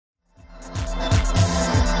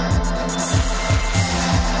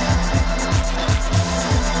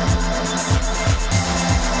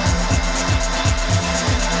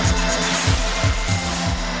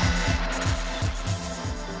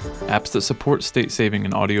Apps that support state saving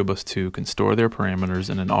in Audiobus 2 can store their parameters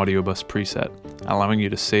in an Audiobus preset, allowing you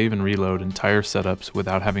to save and reload entire setups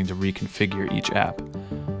without having to reconfigure each app.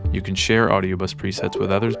 You can share Audiobus presets with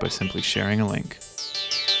others by simply sharing a link.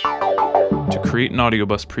 To create an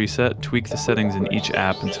Audiobus preset, tweak the settings in each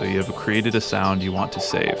app until you have created a sound you want to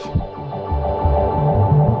save.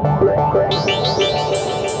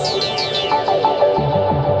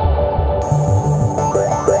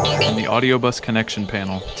 In the Audiobus connection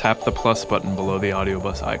panel, tap the plus button below the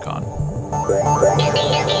Audiobus icon.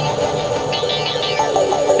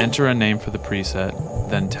 Enter a name for the preset,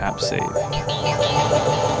 then tap Save.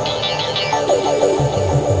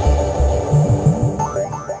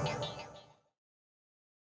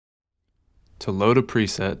 To load a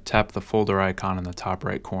preset, tap the folder icon in the top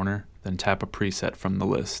right corner, then tap a preset from the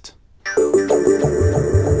list.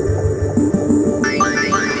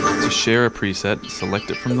 To share a preset,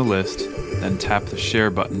 select it from the list, then tap the Share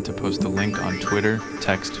button to post a link on Twitter,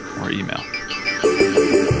 text, or email.